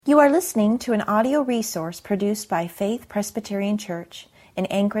You are listening to an audio resource produced by Faith Presbyterian Church in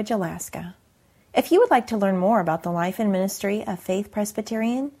Anchorage, Alaska. If you would like to learn more about the life and ministry of Faith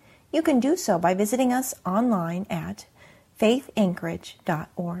Presbyterian, you can do so by visiting us online at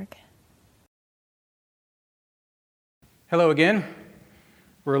faithanchorage.org. Hello again.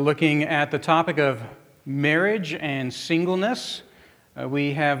 We're looking at the topic of marriage and singleness.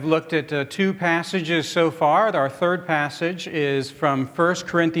 We have looked at two passages so far. Our third passage is from 1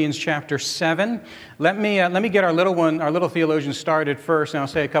 Corinthians chapter 7. Let me get our little theologian started first, and I'll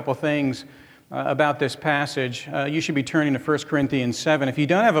say a couple things about this passage. You should be turning to 1 Corinthians 7. If you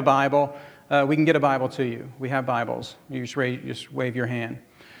don't have a Bible, we can get a Bible to you. We have Bibles. You just wave your hand.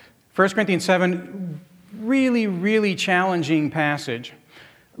 1 Corinthians 7, really challenging passage.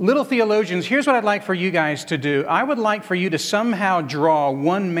 Little theologians, here's what I'd like for you guys to do. I would like for you to somehow draw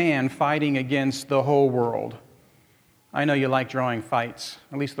one man fighting against the whole world. I know you like drawing fights,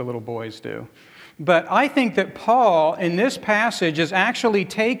 at least the little boys do. But I think that Paul, in this passage, is actually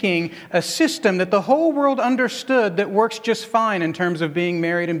taking a system that the whole world understood that works just fine in terms of being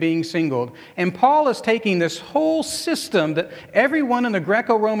married and being singled. And Paul is taking this whole system that everyone in the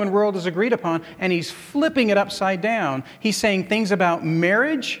Greco-Roman world has agreed upon, and he's flipping it upside down. He's saying things about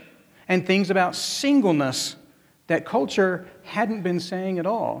marriage and things about singleness that culture hadn't been saying at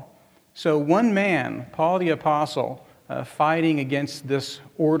all. So one man, Paul the Apostle, fighting against this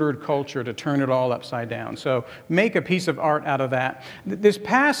ordered culture to turn it all upside down. So make a piece of art out of that. This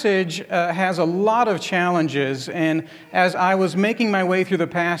passage has a lot of challenges, and as I was making my way through the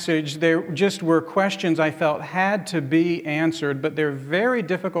passage, there just were questions I felt had to be answered, but they're very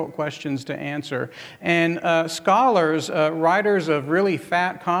difficult questions to answer. And scholars, writers of really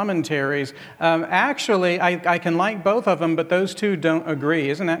fat commentaries, actually, I can like both of them, but those two don't agree.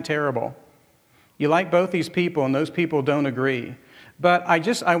 Isn't that terrible? You like both these people, and those people don't agree. But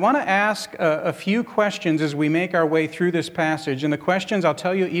I want to ask a few questions as we make our way through this passage. And the questions I'll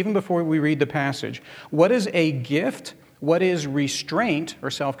tell you even before we read the passage. What is a gift? What is restraint or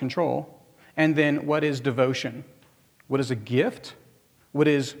self-control? And then what is devotion? What is a gift? What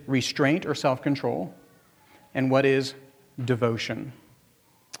is restraint or self-control? And what is devotion?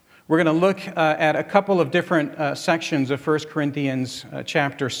 We're going to look at a couple of different sections of 1 Corinthians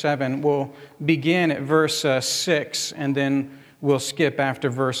chapter 7. We'll begin at verse 6, and then we'll skip after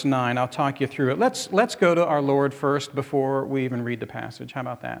verse 9. I'll talk you through it. Let's go to our Lord first before we even read the passage. How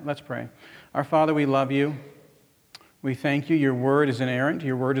about that? Let's pray. Our Father, we love you. We thank you. Your word is inerrant.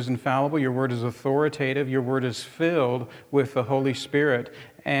 Your word is infallible. Your word is authoritative. Your word is filled with the Holy Spirit.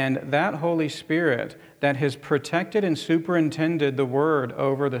 And that Holy Spirit that has protected and superintended the word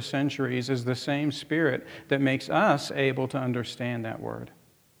over the centuries is the same Spirit that makes us able to understand that word.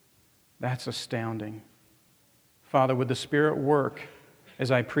 That's astounding. Father, would the Spirit work as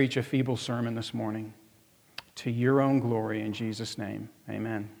I preach a feeble sermon this morning? To your own glory, in Jesus' name,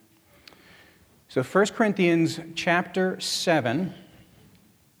 amen. So 1 Corinthians chapter 7,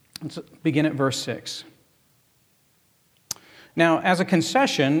 let's begin at verse 6. Now, as a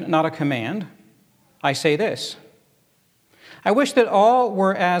concession, not a command, I say this. I wish that all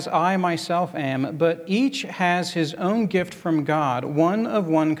were as I myself am, but each has his own gift from God, one of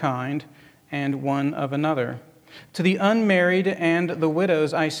one kind and one of another. To the unmarried and the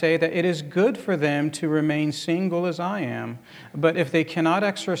widows, I say that it is good for them to remain single as I am. But if they cannot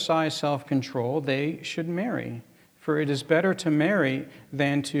exercise self-control, they should marry. For it is better to marry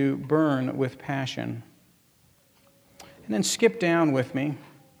than to burn with passion. And then skip down with me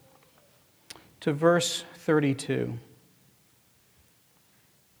to verse 32.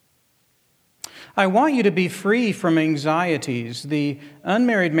 I want you to be free from anxieties. The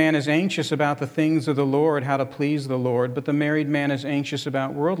unmarried man is anxious about the things of the Lord, how to please the Lord, but the married man is anxious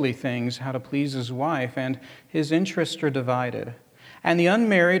about worldly things, how to please his wife, and his interests are divided. And the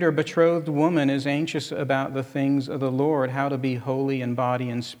unmarried or betrothed woman is anxious about the things of the Lord, how to be holy in body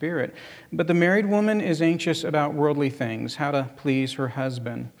and spirit. But the married woman is anxious about worldly things, how to please her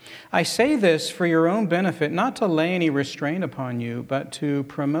husband. I say this for your own benefit, not to lay any restraint upon you, but to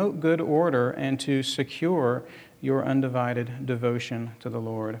promote good order and to secure your undivided devotion to the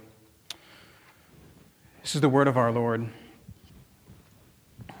Lord. This is the word of our Lord.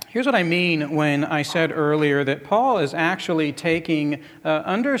 Here's what I mean when I said earlier that Paul is actually taking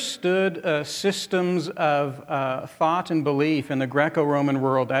understood systems of thought and belief in the Greco-Roman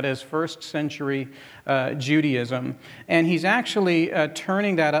world, that is first century Judaism, and he's actually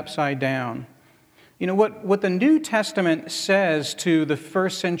turning that upside down. You know, what the New Testament says to the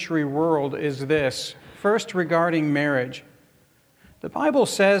first century world is this. First, regarding marriage. the Bible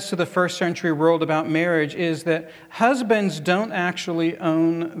says to the first century world about marriage is that husbands don't actually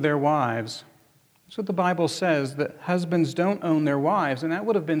own their wives. That's what the Bible says, that husbands don't own their wives. And that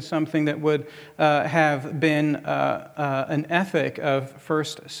would have been something that would have been an ethic of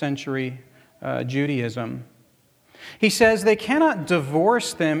first century Judaism. He says they cannot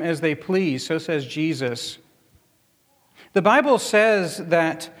divorce them as they please, so says Jesus. The Bible says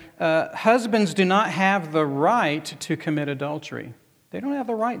that husbands do not have the right to commit adultery. They don't have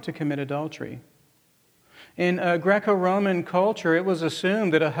the right to commit adultery. In Greco-Roman culture, it was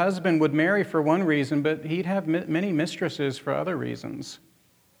assumed that a husband would marry for one reason, but he'd have many mistresses for other reasons.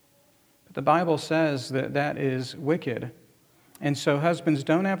 But the Bible says that that is wicked, and so husbands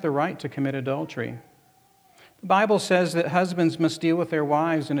don't have the right to commit adultery. The Bible says that husbands must deal with their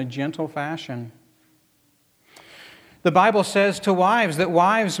wives in a gentle fashion. The Bible says to wives that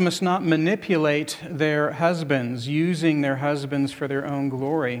wives must not manipulate their husbands, using their husbands for their own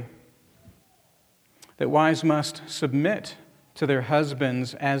glory. That wives must submit to their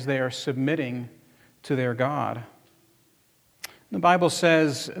husbands as they are submitting to their God. The Bible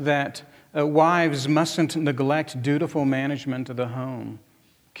says that wives mustn't neglect dutiful management of the home,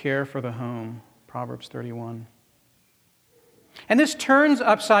 care for the home, Proverbs 31. And this turns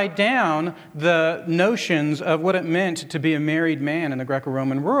upside down the notions of what it meant to be a married man in the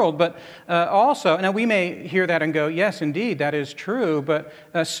Greco-Roman world. But also, now we may hear that and go, yes, indeed, that is true. But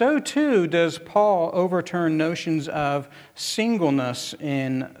so too does Paul overturn notions of singleness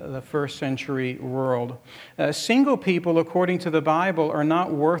in the first century world. Single people, according to the Bible, are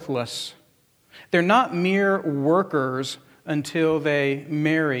not worthless. They're not mere workers until they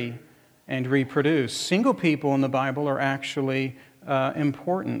marry and reproduce. Single people in the Bible are actually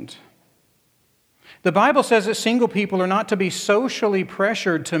important. The Bible says that single people are not to be socially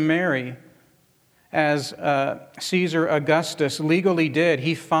pressured to marry, as Caesar Augustus legally did.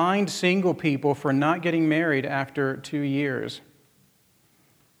 He fined single people for not getting married after 2 years.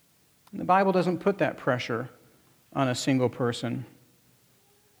 The Bible doesn't put that pressure on a single person.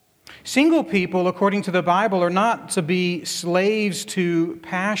 Single people, according to the Bible, are not to be slaves to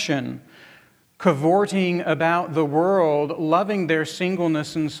passion, cavorting about the world, loving their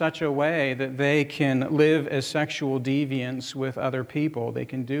singleness in such a way that they can live as sexual deviants with other people. They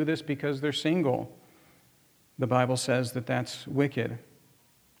can do this because they're single. The Bible says that that's wicked.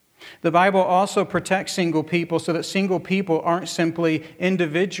 The Bible also protects single people so that single people aren't simply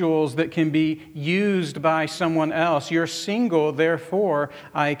individuals that can be used by someone else. You're single, therefore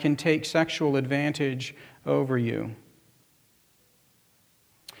I can take sexual advantage over you.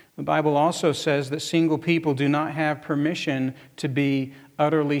 The Bible also says that single people do not have permission to be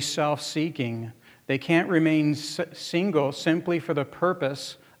utterly self-seeking. They can't remain single simply for the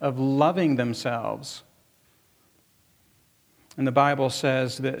purpose of loving themselves. And the Bible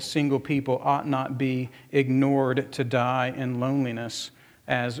says that single people ought not be ignored to die in loneliness,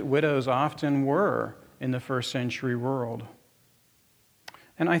 as widows often were in the first century world.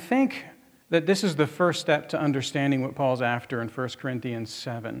 And I think that this is the first step to understanding what Paul's after in 1 Corinthians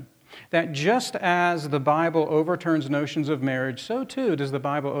 7. That just as the Bible overturns notions of marriage, so too does the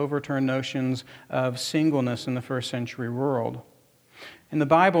Bible overturn notions of singleness in the first century world. In the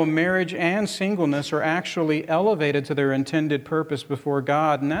Bible, marriage and singleness are actually elevated to their intended purpose before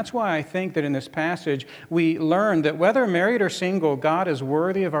God. And that's why I think that in this passage we learn that whether married or single, God is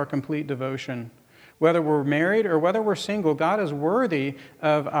worthy of our complete devotion. Whether we're married or whether we're single, God is worthy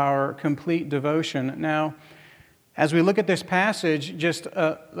of our complete devotion. Now, as we look at this passage, just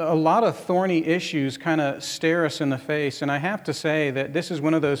a lot of thorny issues kind of stare us in the face. And I have to say that this is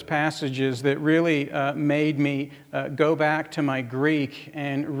one of those passages that really made me go back to my Greek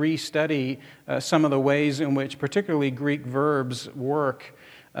and restudy some of the ways in which particularly Greek verbs work.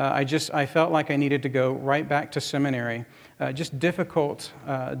 I felt like I needed to go right back to seminary. Just difficult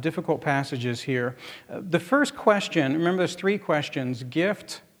passages here. The first question, remember there's 3 questions: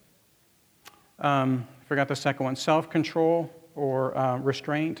 gift, forgot the second one, self-control or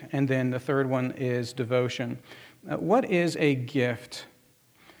restraint, and then the third one is devotion. What is a gift?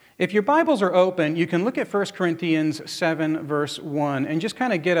 If your Bibles are open, you can look at 1 Corinthians 7, verse 1, and just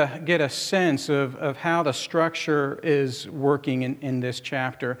kind of get a sense of how the structure is working in this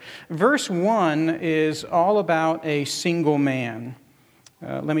chapter. Verse 1 is all about a single man.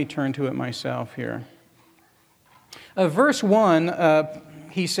 Let me turn to it myself here. Verse 1,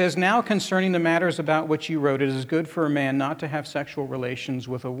 he says, "Now concerning the matters about which you wrote, it is good for a man not to have sexual relations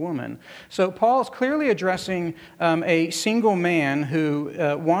with a woman." So Paul's clearly addressing a single man who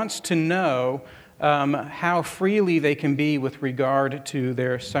wants to know how freely they can be with regard to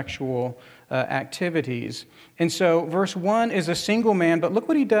their sexual activities. And so verse 1 is a single man, but look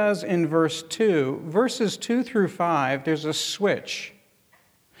what he does in verse 2. Verses 2 through 5, there's a switch.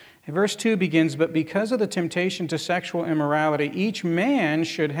 And verse 2 begins, "But because of the temptation to sexual immorality, each man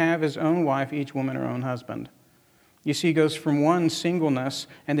should have his own wife, each woman her own husband." You see, he goes from one singleness,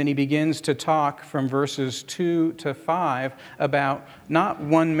 and then he begins to talk from verses 2 to 5 about not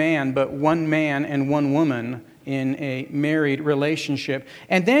one man, but one man and one woman in a married relationship.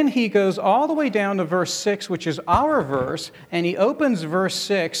 And then he goes all the way down to verse 6, which is our verse, and he opens verse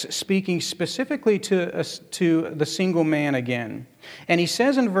 6 speaking specifically to the single man again. And he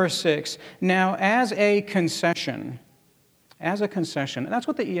says in verse 6, "Now as a concession," and that's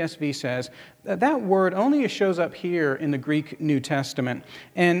what the ESV says. That word only shows up here in the Greek New Testament.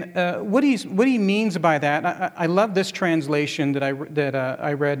 And what he means by that, I love this translation that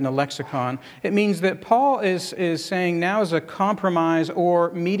I read in the lexicon. It means that Paul is saying now as a compromise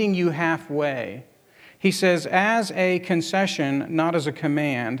or meeting you halfway. He says, as a concession, not as a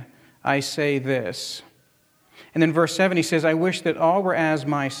command, I say this. And then verse 7, he says, "I wish that all were as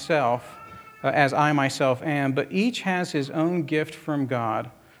I myself am, but each has his own gift from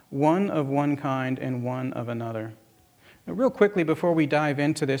God, one of one kind and one of another." Now, real quickly before we dive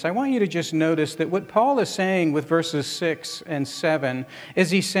into this, I want you to just notice that what Paul is saying with verses 6 and 7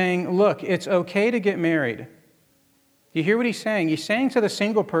 is he's saying, look, it's okay to get married. You hear what he's saying? He's saying to the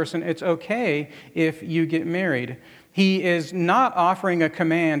single person, it's okay if you get married. He is not offering a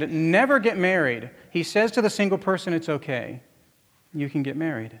command, never get married. He says to the single person, it's okay. You can get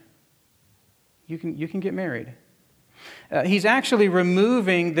married. You can get married. He's actually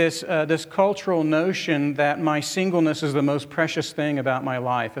removing this cultural notion that my singleness is the most precious thing about my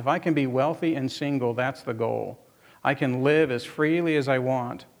life. If I can be wealthy and single, that's the goal. I can live as freely as I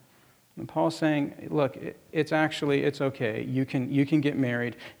want. And Paul's saying, look, it's okay. You can get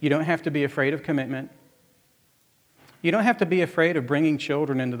married. You don't have to be afraid of commitment. You don't have to be afraid of bringing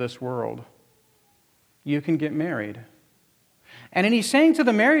children into this world. You can get married. And then he's saying to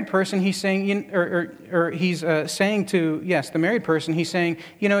the married person, he's saying, saying to, the married person, he's saying,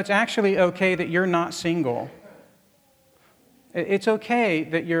 it's actually okay that you're not single. It's okay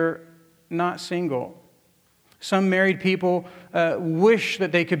that you're not single. Some married people wish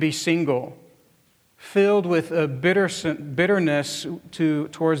that they could be single, filled with bitterness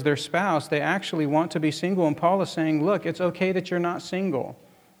towards their spouse. They actually want to be single. And Paul is saying, look, it's okay that you're not single.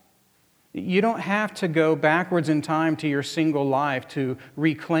 You don't have to go backwards in time to your single life to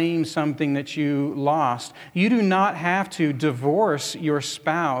reclaim something that you lost. You do not have to divorce your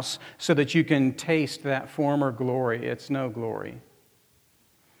spouse so that you can taste that former glory. It's no glory.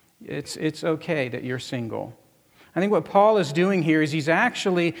 It's okay that you're single. I think what Paul is doing here is he's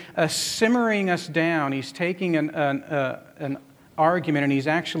actually simmering us down. He's taking an argument and he's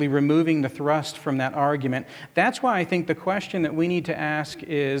actually removing the thrust from that argument. That's why I think the question that we need to ask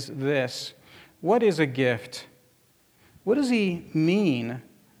is this: what is a gift? What does he mean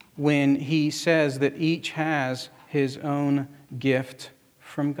when he says that each has his own gift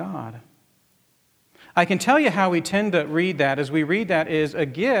from God? I can tell you how we tend to read that. As we read that, is a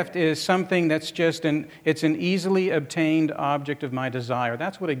gift is something that's it's an easily obtained object of my desire.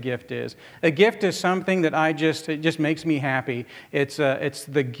 That's what a gift is. A gift is something that it just makes me happy. It's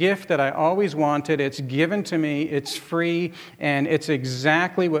the gift that I always wanted. It's given to me. It's free, and it's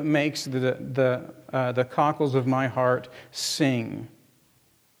exactly what makes the cockles of my heart sing.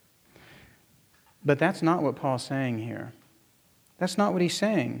 But that's not what Paul's saying here. That's not what he's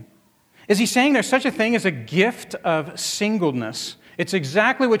saying. Is he saying there's such a thing as a gift of singleness? It's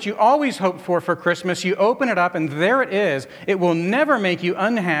exactly what you always hoped for Christmas. You open it up and there it is. It will never make you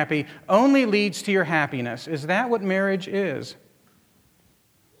unhappy, only leads to your happiness. Is that what marriage is?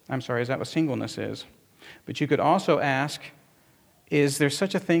 Is that what singleness is? But you could also ask, is there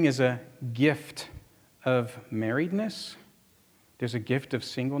such a thing as a gift of marriedness? There's a gift of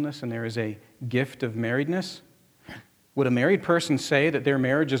singleness and there is a gift of marriedness. Would a married person say that their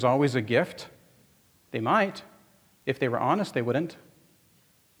marriage is always a gift? They might. If they were honest, they wouldn't.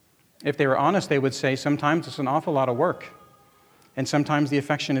 If they were honest, they would say sometimes it's an awful lot of work, and sometimes the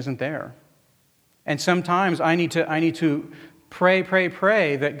affection isn't there. And sometimes I need to pray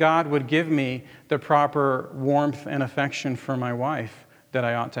that God would give me the proper warmth and affection for my wife that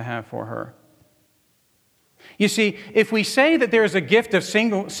I ought to have for her. You see, if we say that there is a gift of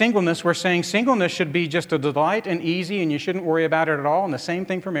singleness, we're saying singleness should be just a delight and easy and you shouldn't worry about it at all, and the same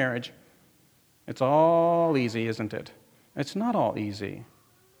thing for marriage. It's all easy, isn't it? It's not all easy.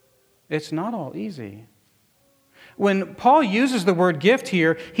 It's not all easy. When Paul uses the word gift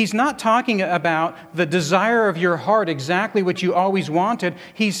here, he's not talking about the desire of your heart, exactly what you always wanted.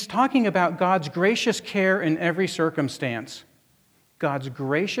 He's talking about God's gracious care in every circumstance. God's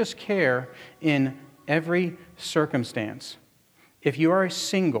gracious care in every circumstance. If you are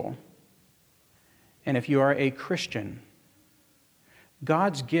single and if you are a Christian,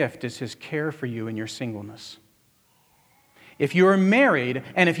 God's gift is His care for you in your singleness. If you are married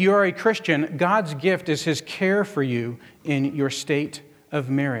and if you are a Christian, God's gift is His care for you in your state of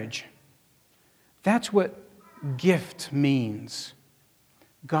marriage. That's what gift means.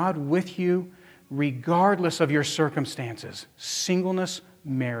 God with you regardless of your circumstances. Singleness,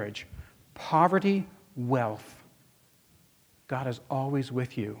 marriage. Poverty, wealth. God is always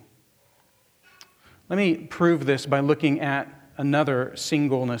with you. Let me prove this by looking at another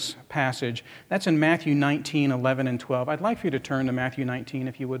singleness passage. That's in Matthew 19, 11, and 12. I'd like for you to turn to Matthew 19,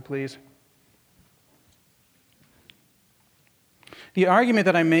 if you would, please. The argument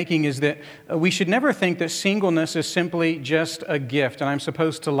that I'm making is that we should never think that singleness is simply just a gift, and I'm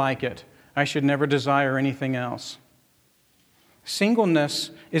supposed to like it. I should never desire anything else. Singleness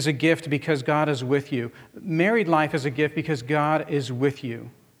is a gift because God is with you. Married life is a gift because God is with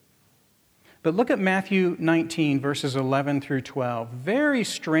you. But look at Matthew 19, verses 11 through 12. Very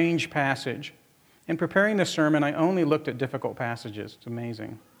strange passage. In preparing this sermon, I only looked at difficult passages. It's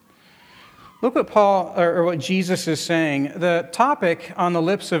amazing. Look what what Jesus is saying. The topic on the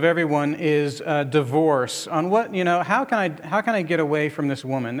lips of everyone is divorce. On what, how can I get away from this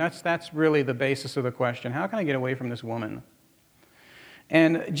woman? That's really the basis of the question. How can I get away from this woman?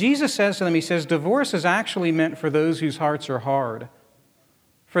 And Jesus says to them, He says, divorce is actually meant for those whose hearts are hard.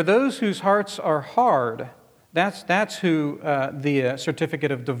 For those whose hearts are hard, that's who the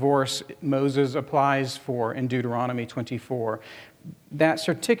certificate of divorce Moses applies for in Deuteronomy 24. That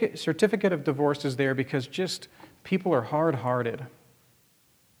certificate of divorce is there because just people are hard-hearted.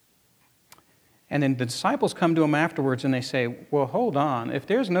 And then the disciples come to him afterwards and they say, well, hold on. If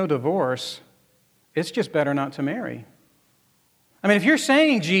there's no divorce, it's just better not to marry. I mean, if you're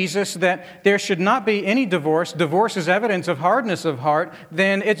saying, Jesus, that there should not be any divorce, divorce is evidence of hardness of heart,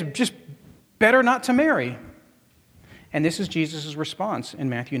 then it's just better not to marry. And this is Jesus' response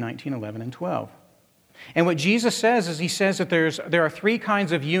in Matthew 19, 11, and 12. And what Jesus says is He says that there are three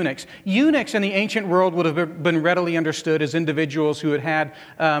kinds of eunuchs. Eunuchs in the ancient world would have been readily understood as individuals who had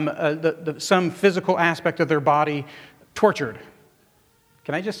some physical aspect of their body tortured.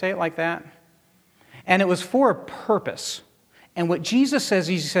 Can I just say it like that? And it was for a purpose. And what Jesus says,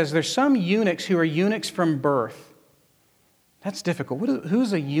 He says there's some eunuchs who are eunuchs from birth. That's difficult.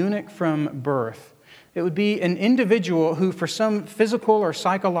 Who's a eunuch from birth? It would be an individual who, for some physical or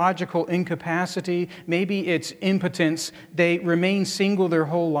psychological incapacity, maybe it's impotence, they remain single their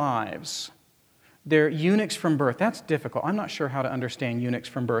whole lives. They're eunuchs from birth. That's difficult. I'm not sure how to understand eunuchs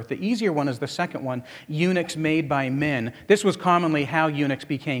from birth. The easier one is the second one, eunuchs made by men. This was commonly how eunuchs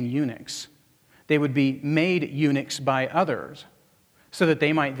became eunuchs. They would be made eunuchs by others so that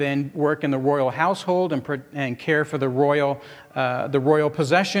they might then work in the royal household and care for the royal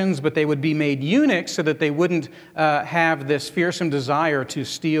possessions, but they would be made eunuchs so that they wouldn't have this fearsome desire to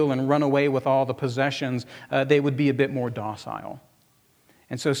steal and run away with all the possessions. They would be a bit more docile.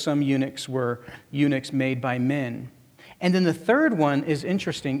 And so some eunuchs were eunuchs made by men. And then the third one is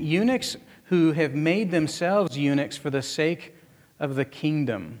interesting, eunuchs who have made themselves eunuchs for the sake of the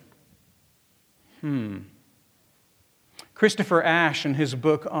kingdom. Christopher Ashe, in his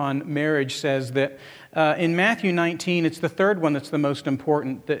book on marriage, says that in Matthew 19, it's the third one that's the most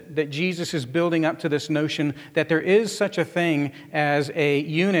important, that Jesus is building up to this notion that there is such a thing as a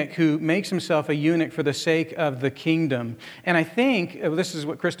eunuch who makes himself a eunuch for the sake of the kingdom. And I think, this is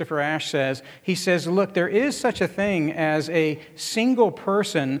what Christopher Ashe says, he says, look, there is such a thing as a single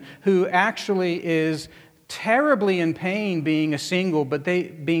person who actually is terribly in pain being single, but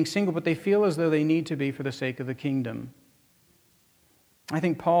they feel as though they need to be for the sake of the kingdom. I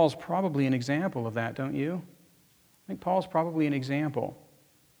think Paul's probably an example of that, don't you? I think Paul's probably an example.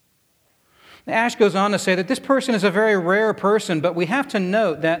 Ashe goes on to say that this person is a very rare person, but we have to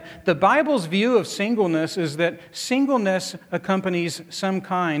note that the Bible's view of singleness is that singleness accompanies some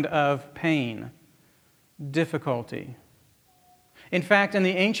kind of pain, difficulty. In fact, in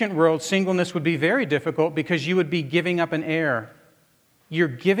the ancient world, singleness would be very difficult because you would be giving up an heir. You're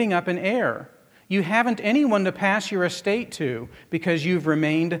giving up an heir. You haven't anyone to pass your estate to because you've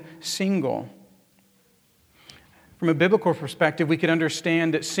remained single. From a biblical perspective, we could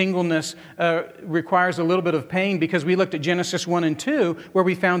understand that singleness requires a little bit of pain because we looked at Genesis 1 and 2, where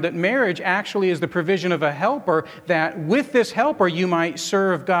we found that marriage actually is the provision of a helper, that with this helper you might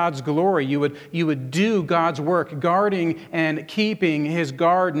serve God's glory. You would do God's work, guarding and keeping His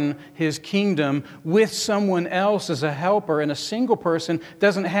garden, His kingdom, with someone else as a helper. And a single person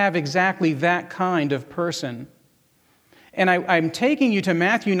doesn't have exactly that kind of person. And I'm taking you to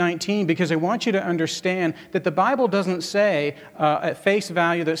Matthew 19 because I want you to understand that the Bible doesn't say at face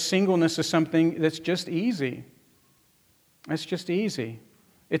value that singleness is something that's just easy. It's just easy.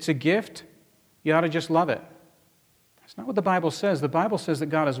 It's a gift. You ought to just love it. That's not what the Bible says. The Bible says that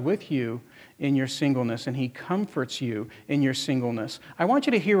God is with you in your singleness and He comforts you in your singleness. I want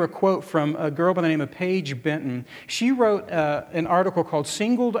you to hear a quote from a girl by the name of Paige Benton. She wrote an article called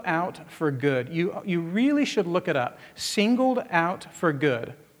Singled Out for Good. You really should look it up. Singled Out for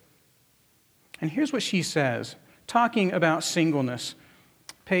Good. And here's what she says, talking about singleness.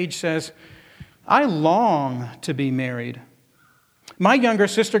 Paige says, "I long to be married. My younger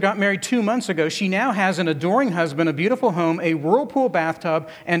sister got married 2 months ago. She now has an adoring husband, a beautiful home, a whirlpool bathtub,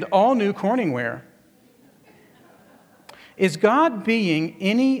 and all new Corningware. Is God being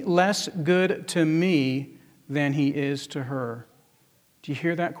any less good to me than He is to her?" Do you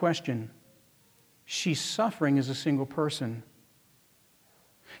hear that question? She's suffering as a single person.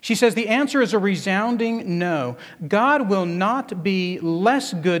 She says the answer is a resounding no. God will not be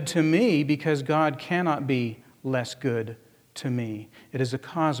less good to me because God cannot be less good to me. It is a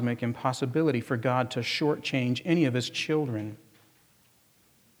cosmic impossibility for God to shortchange any of His children.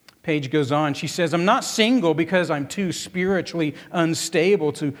 Paige goes on. She says, "I'm not single because I'm too spiritually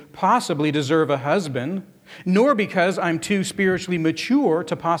unstable to possibly deserve a husband, nor because I'm too spiritually mature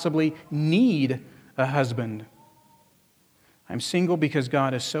to possibly need a husband. I'm single because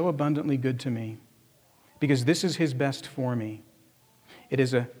God is so abundantly good to me, because this is His best for me. It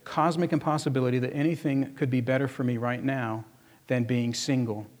is a cosmic impossibility that anything could be better for me right now than being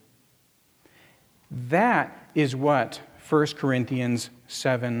single." That is what 1 Corinthians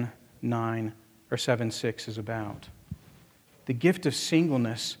 7:9 or 7:6 is about. The gift of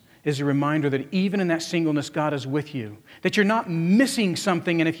singleness is a reminder that even in that singleness, God is with you. That you're not missing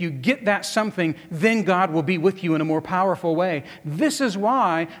something, and if you get that something, then God will be with you in a more powerful way. This is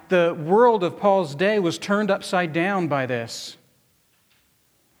why the world of Paul's day was turned upside down by this.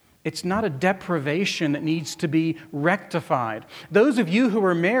 It's not a deprivation that needs to be rectified. Those of you who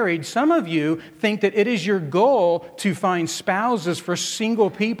are married, some of you think that it is your goal to find spouses for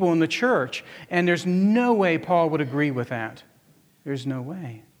single people in the church. And there's no way Paul would agree with that. There's no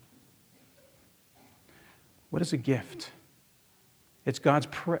way. What is a gift? It's God's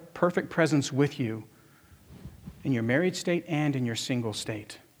perfect presence with you in your married state and in your single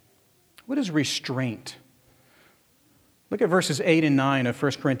state. What is restraint? Look at verses 8 and 9 of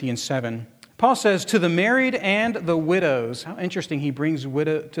 1 Corinthians 7. Paul says, "To the married and the widows." How interesting, he brings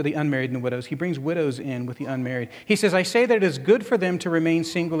to the unmarried and the widows. He brings widows in with the unmarried. He says, "I say that it is good for them to remain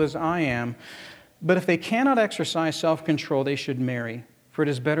single as I am, but if they cannot exercise self-control, they should marry, for it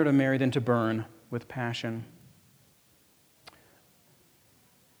is better to marry than to burn with passion."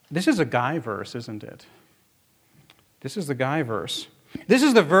 This is a guy verse, isn't it? This is the guy verse. This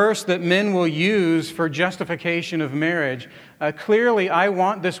is the verse that men will use for justification of marriage. Clearly, I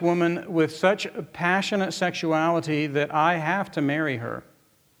want this woman with such passionate sexuality that I have to marry her.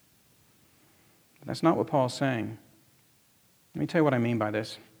 But that's not what Paul's saying. Let me tell you what I mean by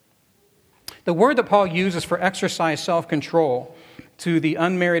this. The word that Paul uses for exercise self-control to the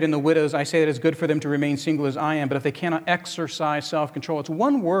unmarried and the widows, I say that it's good for them to remain single as I am, but if they cannot exercise self-control, it's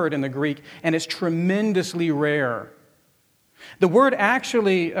one word in the Greek, and it's tremendously rare. The word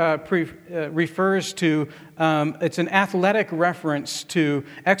actually refers to, it's an athletic reference to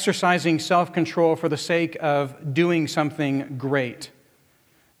exercising self-control for the sake of doing something great.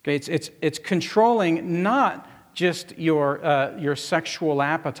 Okay, it's controlling not just your sexual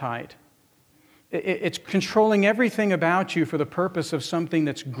appetite. It's controlling everything about you for the purpose of something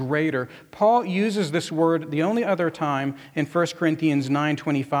that's greater. Paul uses this word the only other time in 1 Corinthians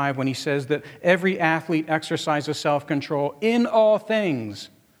 9:25 when he says that every athlete exercises self-control in all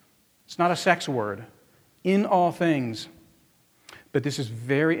things. It's not a sex word. In all things. But this is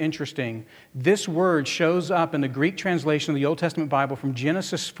very interesting. This word shows up in the Greek translation of the Old Testament Bible from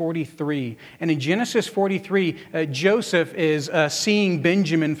Genesis 43. And in Genesis 43, Joseph is seeing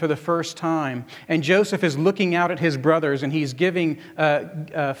Benjamin for the first time. And Joseph is looking out at his brothers and he's giving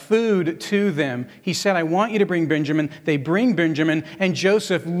food to them. He said, "I want you to bring Benjamin." They bring Benjamin, and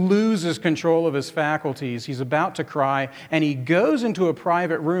Joseph loses control of his faculties. He's about to cry, and he goes into a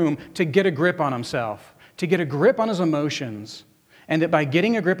private room to get a grip on himself, to get a grip on his emotions, and that by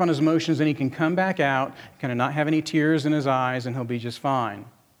getting a grip on his emotions, then he can come back out, kind of not have any tears in his eyes, and he'll be just fine.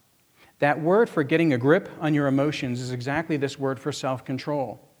 That word for getting a grip on your emotions is exactly this word for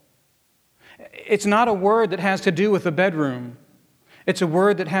self-control. It's not a word that has to do with the bedroom. It's a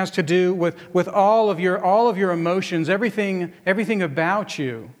word that has to do with all of your emotions, everything about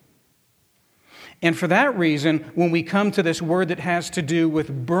you. And for that reason, when we come to this word that has to do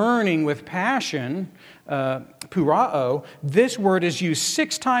with burning with passion, purao, this word is used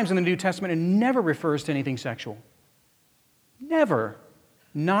 6 times in the New Testament and never refers to anything sexual. Never.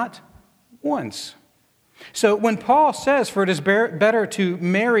 Not once. So when Paul says, for it is better to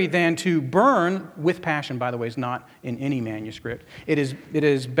marry than to burn, with passion, by the way, is not in any manuscript. It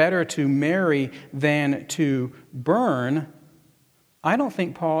is better to marry than to burn. I don't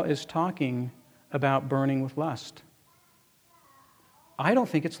think Paul is talking about burning with lust. I don't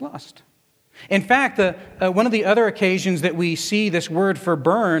think it's lust. In fact, one of the other occasions that we see this word for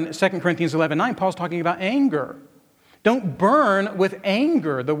burn, 2 Corinthians 11:9, Paul's talking about anger. Don't burn with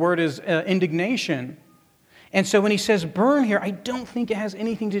anger. The word is indignation. And so when he says burn here, I don't think it has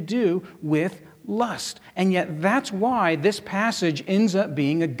anything to do with lust. And yet that's why this passage ends up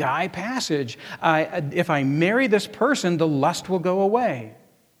being a guy passage. If I marry this person, the lust will go away.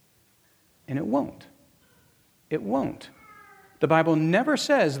 And it won't. It won't. The Bible never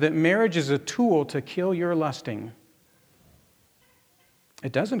says that marriage is a tool to kill your lusting.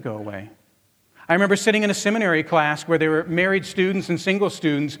 It doesn't go away. I remember sitting in a seminary class where there were married students and single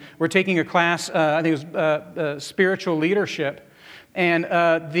students were taking a class, I think it was spiritual leadership, and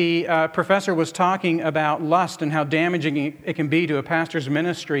the professor was talking about lust and how damaging it can be to a pastor's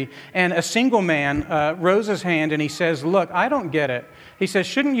ministry. And a single man rose his hand and he says, "Look, I don't get it." He says,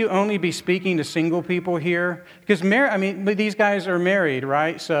 "Shouldn't you only be speaking to single people here? Because these guys are married,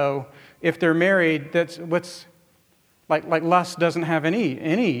 right? So if they're married, that's what's like lust doesn't have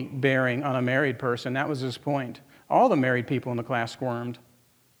any bearing on a married person." That was his point. All the married people in the class squirmed.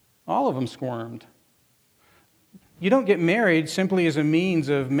 All of them squirmed. You don't get married simply as a means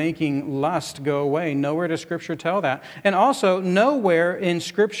of making lust go away. Nowhere does Scripture tell that. And also, nowhere in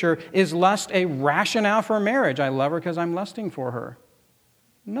Scripture is lust a rationale for marriage. I love her because I'm lusting for her.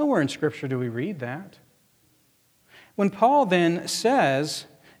 Nowhere in Scripture do we read that. When Paul then says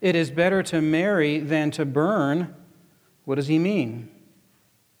it is better to marry than to burn, what does he mean?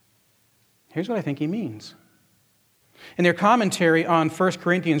 Here's what I think he means. In their commentary on 1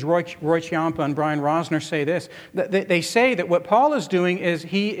 Corinthians, Roy Chiampa and Brian Rosner say this. They say that what Paul is doing is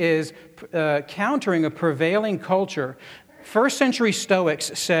he is countering a prevailing culture. First century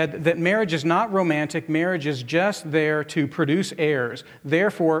Stoics said that marriage is not romantic. Marriage is just there to produce heirs.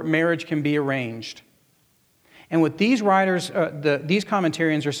 Therefore, marriage can be arranged. And what these writers, these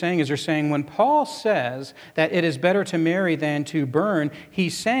commentarians are saying is they're saying when Paul says that it is better to marry than to burn,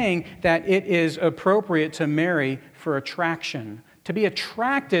 he's saying that it is appropriate to marry for attraction, to be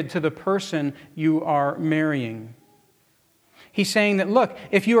attracted to the person you are marrying. He's saying that, look,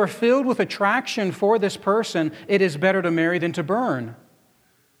 if you are filled with attraction for this person, it is better to marry than to burn.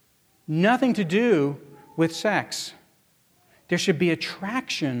 Nothing to do with sex. There should be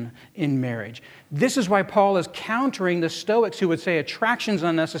attraction in marriage. This is why Paul is countering the Stoics who would say attraction's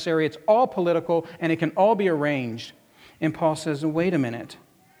unnecessary, it's all political, and it can all be arranged. And Paul says, wait a minute.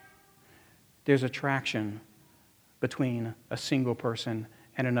 There's attraction between a single person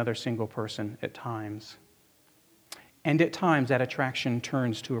and another single person at times. And at times that attraction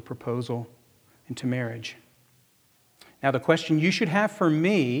turns to a proposal and to marriage. Now the question you should have for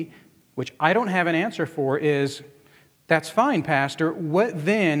me, which I don't have an answer for, is, that's fine, Pastor. What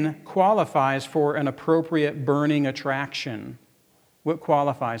then qualifies for an appropriate burning attraction? What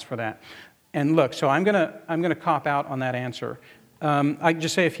qualifies for that? And look, so I'm gonna cop out on that answer. I can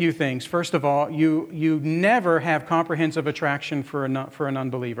just say a few things. First of all, you never have comprehensive attraction for an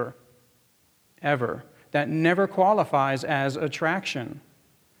unbeliever, ever. That never qualifies as attraction.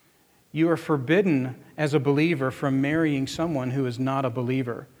 You are forbidden as a believer from marrying someone who is not a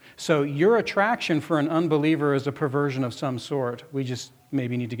believer. So your attraction for an unbeliever is a perversion of some sort. We just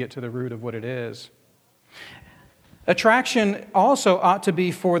maybe need to get to the root of what it is. Attraction also ought to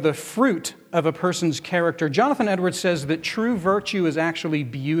be for the fruit of a person's character. Jonathan Edwards says that true virtue is actually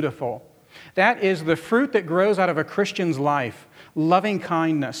beautiful. That is the fruit that grows out of a Christian's life. Loving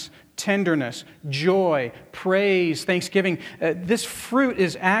kindness, tenderness, joy, praise, thanksgiving. This fruit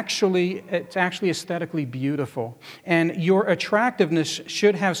is actually aesthetically beautiful. And your attractiveness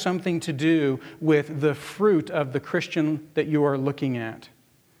should have something to do with the fruit of the Christian that you are looking at.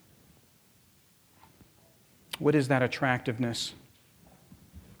 What is that attractiveness?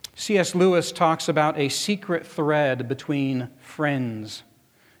 C.S. Lewis talks about a secret thread between friends.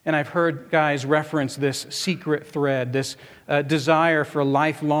 And I've heard guys reference this secret thread, this desire for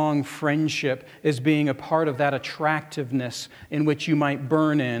lifelong friendship as being a part of that attractiveness in which you might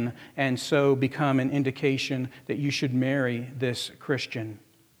burn in and so become an indication that you should marry this Christian.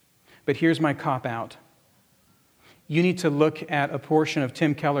 But here's my cop-out. You need to look at a portion of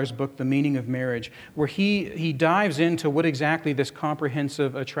Tim Keller's book, The Meaning of Marriage, where he dives into what exactly this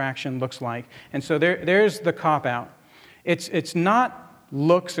comprehensive attraction looks like. And so there's the cop-out. It's not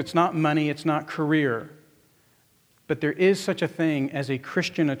looks, it's not money, it's not career. But there is such a thing as a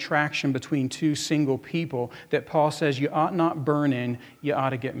Christian attraction between two single people that Paul says you ought not burn in, you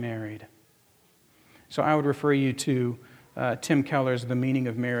ought to get married. So I would refer you to Tim Keller's The Meaning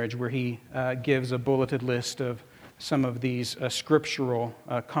of Marriage, where he gives a bulleted list of some of these scriptural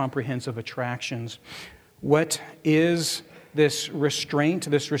comprehensive attractions. What is this restraint?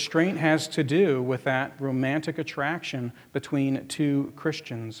 This restraint has to do with that romantic attraction between two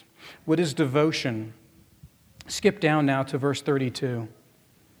Christians. What is devotion? Skip down now to verse 32.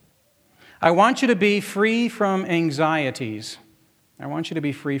 I want you to be free from anxieties. I want you to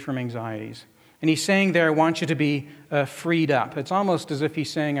be free from anxieties. And he's saying there, I want you to be freed up. It's almost as if he's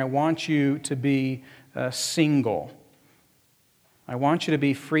saying, I want you to be single. I want you to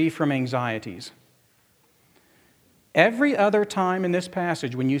be free from anxieties. Every other time in this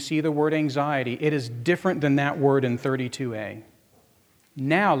passage, when you see the word anxiety, it is different than that word in 32a.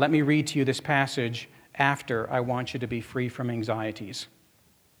 Now, let me read to you this passage after I want you to be free from anxieties.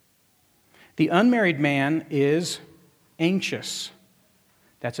 The unmarried man is anxious.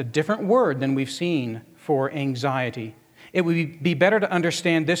 That's a different word than we've seen for anxiety. It would be better to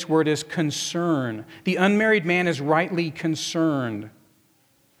understand this word as concern. The unmarried man is rightly concerned.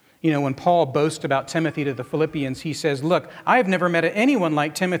 You know, when Paul boasts about Timothy to the Philippians, he says, look, I have never met anyone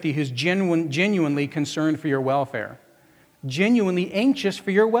like Timothy who's genuinely concerned for your welfare, genuinely anxious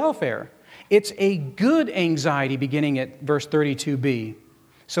for your welfare. It's a good anxiety beginning at verse 32b.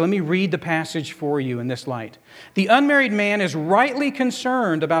 So let me read the passage for you in this light. The unmarried man is rightly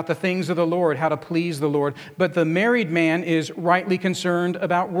concerned about the things of the Lord, how to please the Lord, but the married man is rightly concerned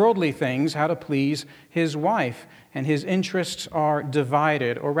about worldly things, how to please his wife, and his interests are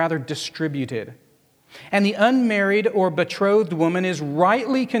divided, or rather distributed. And the unmarried or betrothed woman is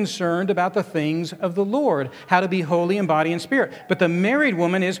rightly concerned about the things of the Lord, how to be holy in body and spirit. But the married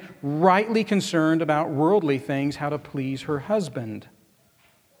woman is rightly concerned about worldly things, how to please her husband.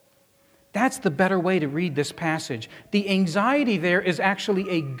 That's the better way to read this passage. The anxiety there is actually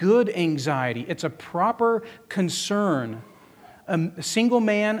a good anxiety. It's a proper concern. A single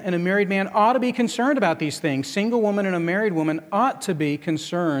man and a married man ought to be concerned about these things. Single woman and a married woman ought to be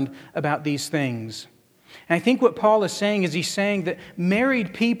concerned about these things. And I think what Paul is saying is he's saying that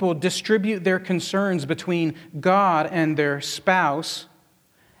married people distribute their concerns between God and their spouse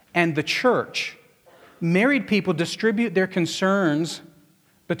and the church. Married people distribute their concerns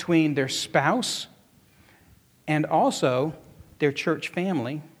between their spouse and also their church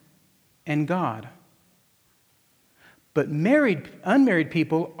family and God. But unmarried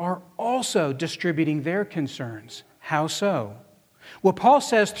people are also distributing their concerns. How so? Well, Paul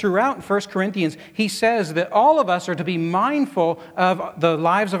says throughout 1 Corinthians, he says that all of us are to be mindful of the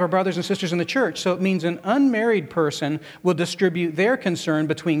lives of our brothers and sisters in the church. So it means an unmarried person will distribute their concern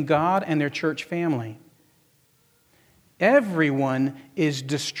between God and their church family. Everyone is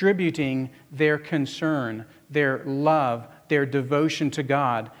distributing their concern, their love, their devotion to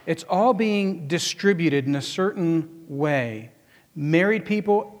God. It's all being distributed in a certain way. Married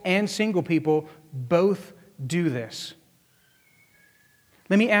people and single people both do this.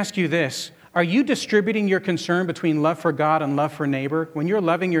 Let me ask you this. Are you distributing your concern between love for God and love for neighbor? When you're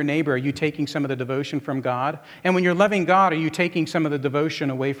loving your neighbor, are you taking some of the devotion from God? And when you're loving God, are you taking some of the devotion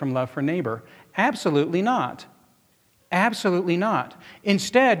away from love for neighbor? Absolutely not. Absolutely not.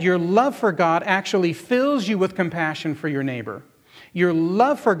 Instead, your love for God actually fills you with compassion for your neighbor. Your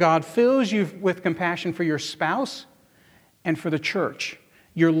love for God fills you with compassion for your spouse and for the church.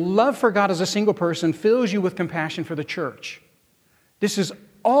 Your love for God as a single person fills you with compassion for the church. This is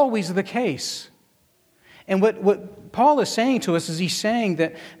always the case. And what Paul is saying to us is he's saying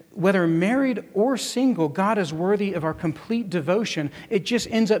that whether married or single, God is worthy of our complete devotion. It just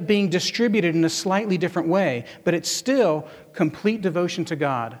ends up being distributed in a slightly different way, but it's still complete devotion to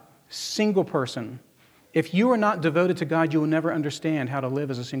God. Single person. If you are not devoted to God, you will never understand how to live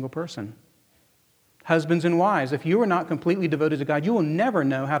as a single person. Husbands and wives, if you are not completely devoted to God, you will never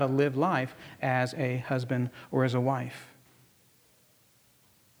know how to live life as a husband or as a wife.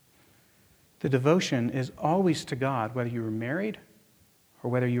 The devotion is always to God, whether you are married or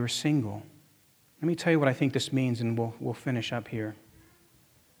whether you are single. Let me tell you what I think this means, and we'll finish up here.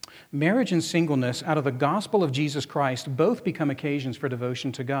 Marriage and singleness, out of the gospel of Jesus Christ, both become occasions for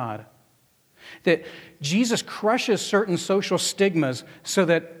devotion to God. That Jesus crushes certain social stigmas so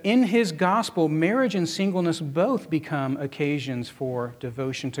that in his gospel, marriage and singleness both become occasions for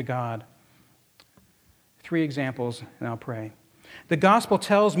devotion to God. 3 examples, and I'll pray. The gospel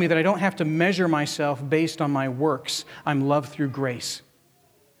tells me that I don't have to measure myself based on my works. I'm loved through grace.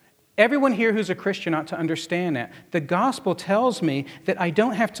 Everyone here who's a Christian ought to understand that. The gospel tells me that I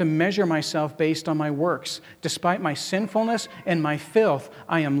don't have to measure myself based on my works. Despite my sinfulness and my filth,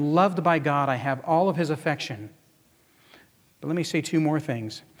 I am loved by God. I have all of his affection. But let me say 2 more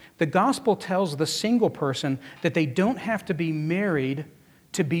things. The gospel tells the single person that they don't have to be married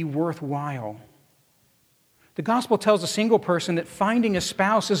to be worthwhile. The gospel tells a single person that finding a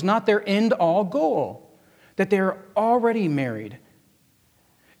spouse is not their end-all goal, that they're already married.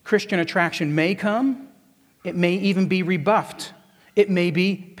 Christian attraction may come, it may even be rebuffed, it may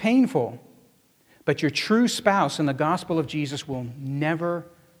be painful, but your true spouse in the gospel of Jesus will never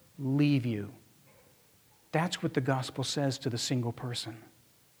leave you. That's what the gospel says to the single person.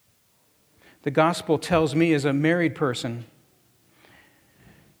 The gospel tells me as a married person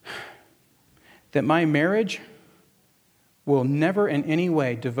that my marriage will never in any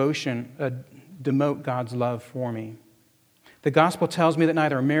way demote God's love for me. The gospel tells me that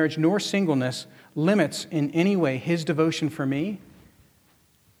neither marriage nor singleness limits in any way his devotion for me,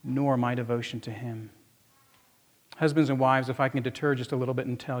 nor my devotion to him. Husbands and wives, if I can deter just a little bit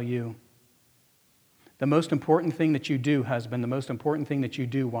and tell you, the most important thing that you do, husband, the most important thing that you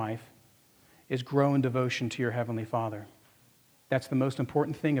do, wife, is grow in devotion to your Heavenly Father. That's the most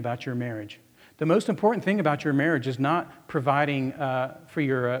important thing about your marriage. The most important thing about your marriage is not providing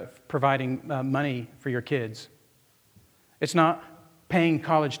money for your kids. It's not paying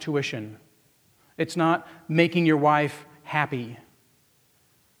college tuition. It's not making your wife happy.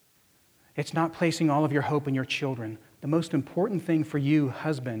 It's not placing all of your hope in your children. The most important thing for you,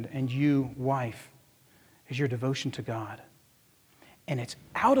 husband, and you, wife, is your devotion to God. And it's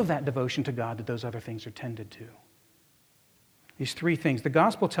out of that devotion to God that those other things are tended to. These 3 things. The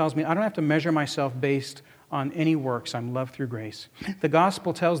gospel tells me I don't have to measure myself based on any works. I'm loved through grace. The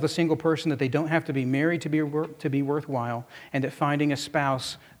gospel tells the single person that they don't have to be married to be worthwhile, and that finding a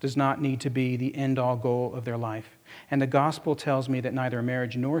spouse does not need to be the end-all goal of their life. And the gospel tells me that neither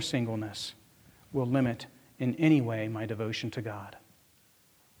marriage nor singleness will limit in any way my devotion to God.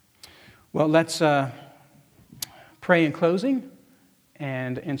 Well, let's pray in closing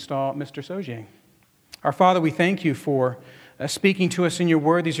and install Mr. Sojier. Our Father, we thank you for speaking to us in your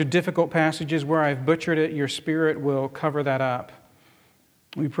word. These are difficult passages. Where I've butchered it, your Spirit will cover that up.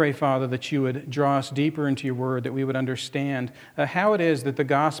 We pray, Father, that you would draw us deeper into your word, that we would understand how it is that the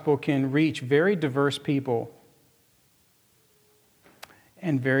gospel can reach very diverse people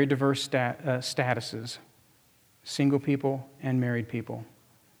and very diverse statuses, single people and married people.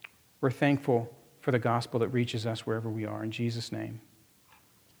 We're thankful for the gospel that reaches us wherever we are. In Jesus' name,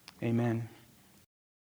 amen.